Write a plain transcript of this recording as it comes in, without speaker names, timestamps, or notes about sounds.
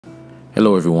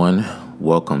Hello, everyone.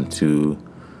 Welcome to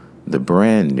the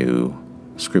brand new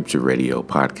Scripture Radio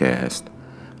podcast.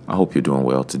 I hope you're doing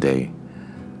well today.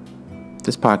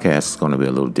 This podcast is going to be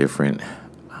a little different.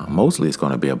 Mostly it's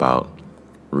going to be about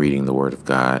reading the Word of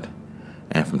God.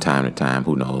 And from time to time,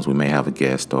 who knows, we may have a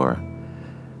guest or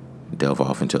delve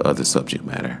off into other subject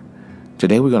matter.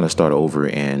 Today we're going to start over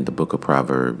in the book of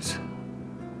Proverbs.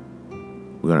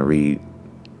 We're going to read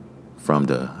from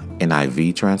the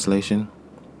NIV translation,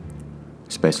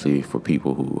 especially for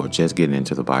people who are just getting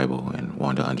into the Bible and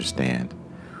want to understand.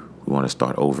 We want to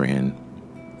start over in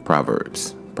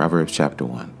Proverbs chapter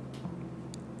 1.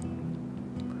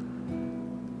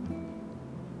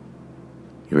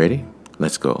 You ready?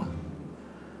 Let's go.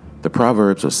 The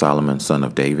Proverbs of Solomon, son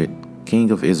of David,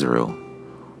 king of Israel,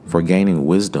 for gaining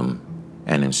wisdom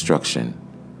and instruction,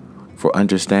 for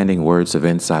understanding words of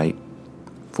insight,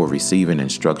 for receiving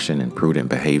instruction in prudent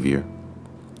behavior,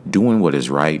 doing what is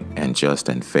right and just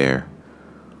and fair,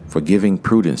 for giving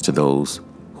prudence to those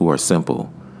who are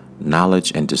simple,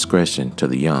 knowledge and discretion to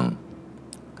the young.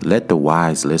 Let the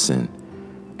wise listen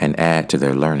and add to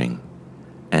their learning,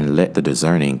 and let the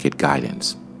discerning get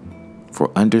guidance.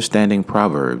 For understanding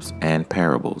proverbs and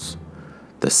parables,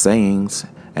 the sayings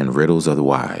and riddles of the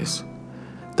wise.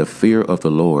 The fear of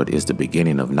the Lord is the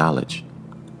beginning of knowledge,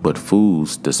 but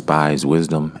fools despise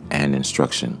wisdom and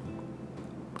instruction.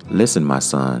 Listen, my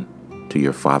son, to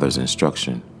your father's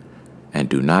instruction, and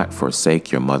do not forsake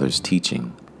your mother's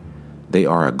teaching. They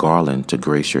are a garland to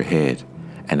grace your head,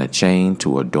 and a chain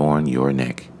to adorn your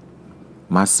neck.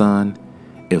 My son,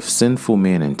 if sinful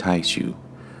men entice you,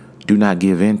 do not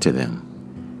give in to them.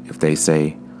 If they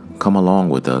say, "Come along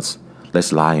with us,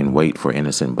 let's lie in wait for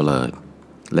innocent blood.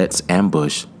 Let's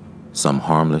ambush some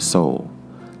harmless soul.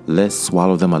 Let's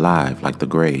swallow them alive like the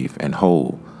grave, and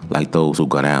whole like those who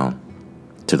go down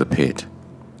to the pit.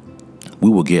 We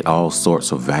will get all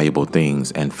sorts of valuable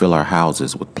things and fill our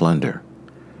houses with plunder.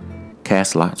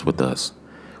 Cast lots with us.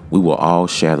 We will all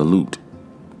share the loot.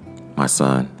 My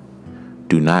son,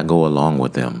 do not go along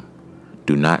with them.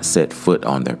 Do not set foot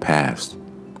on their paths,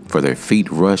 for their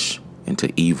feet rush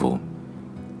into evil.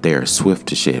 They are swift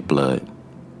to shed blood.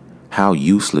 How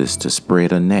useless to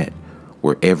spread a net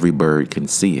where every bird can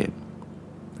see it.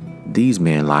 These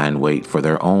men lie in wait for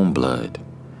their own blood.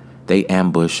 They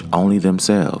ambush only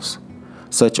themselves.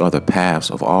 Such are the paths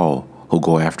of all who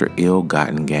go after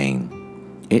ill-gotten gain.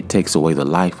 It takes away the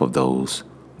life of those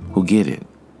who get it.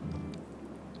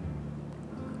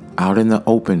 Out in the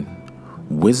open,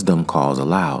 wisdom calls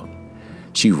aloud.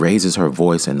 She raises her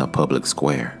voice in the public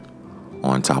square.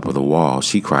 On top of the wall,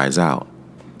 she cries out.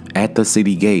 At the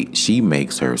city gate, she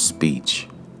makes her speech.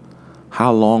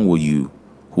 How long will you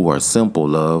who are simple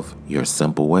love your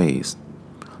simple ways?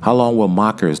 How long will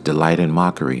mockers delight in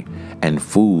mockery and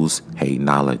fools hate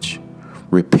knowledge?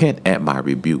 Repent at my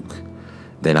rebuke.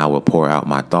 Then I will pour out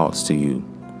my thoughts to you.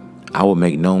 I will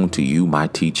make known to you my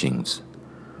teachings.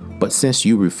 But since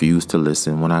you refuse to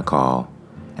listen when I call,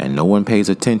 and no one pays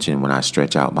attention when I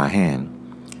stretch out my hand,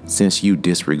 since you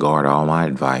disregard all my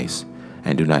advice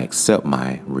and do not accept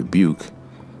my rebuke,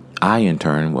 I in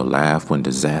turn will laugh when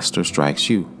disaster strikes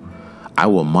you. I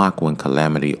will mock when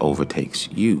calamity overtakes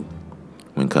you.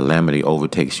 When calamity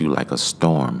overtakes you like a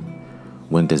storm.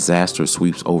 When disaster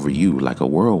sweeps over you like a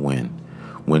whirlwind.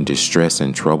 When distress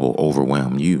and trouble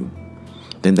overwhelm you.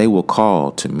 Then they will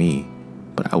call to me,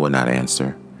 but I will not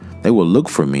answer. They will look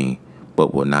for me,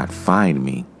 but will not find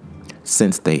me,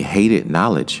 since they hated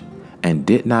knowledge and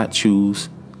did not choose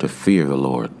to fear the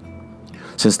Lord.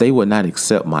 Since they would not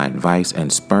accept my advice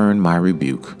and spurn my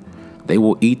rebuke, they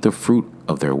will eat the fruit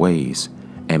of their ways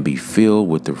and be filled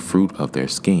with the fruit of their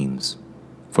schemes.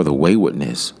 For the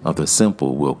waywardness of the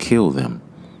simple will kill them,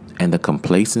 and the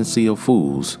complacency of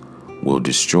fools will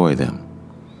destroy them.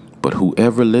 But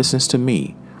whoever listens to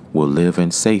me will live in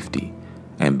safety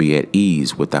and be at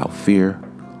ease without fear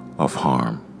of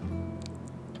harm.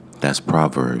 That's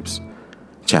Proverbs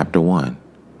chapter 1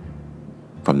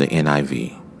 from the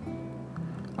NIV.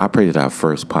 I pray that our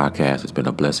first podcast has been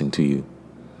a blessing to you.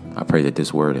 I pray that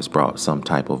this word has brought some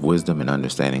type of wisdom and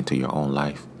understanding to your own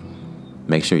life.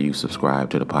 Make sure you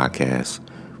subscribe to the podcast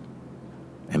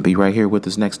and be right here with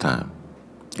us next time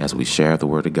as we share the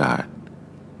word of God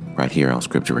right here on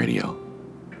Scripture Radio.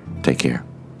 Take care.